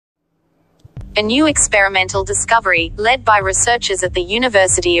A new experimental discovery, led by researchers at the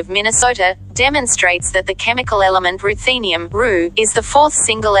University of Minnesota, demonstrates that the chemical element ruthenium, Ru, is the fourth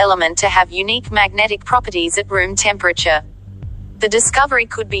single element to have unique magnetic properties at room temperature. The discovery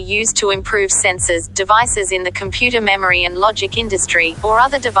could be used to improve sensors, devices in the computer memory and logic industry, or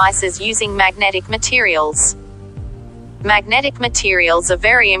other devices using magnetic materials. Magnetic materials are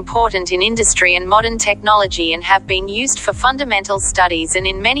very important in industry and modern technology and have been used for fundamental studies and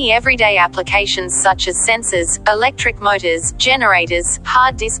in many everyday applications such as sensors, electric motors, generators,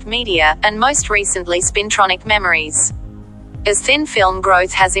 hard disk media, and most recently spintronic memories. As thin film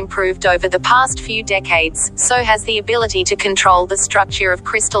growth has improved over the past few decades, so has the ability to control the structure of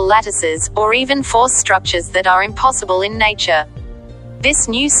crystal lattices, or even force structures that are impossible in nature. This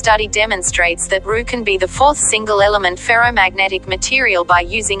new study demonstrates that Ru can be the fourth single-element ferromagnetic material by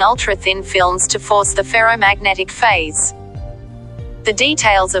using ultra-thin films to force the ferromagnetic phase. The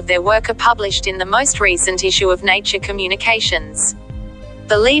details of their work are published in the most recent issue of Nature Communications.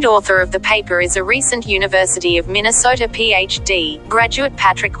 The lead author of the paper is a recent University of Minnesota PhD graduate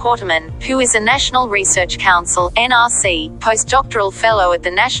Patrick Quarterman, who is a National Research Council (NRC) postdoctoral fellow at the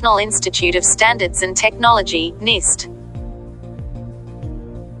National Institute of Standards and Technology (NIST).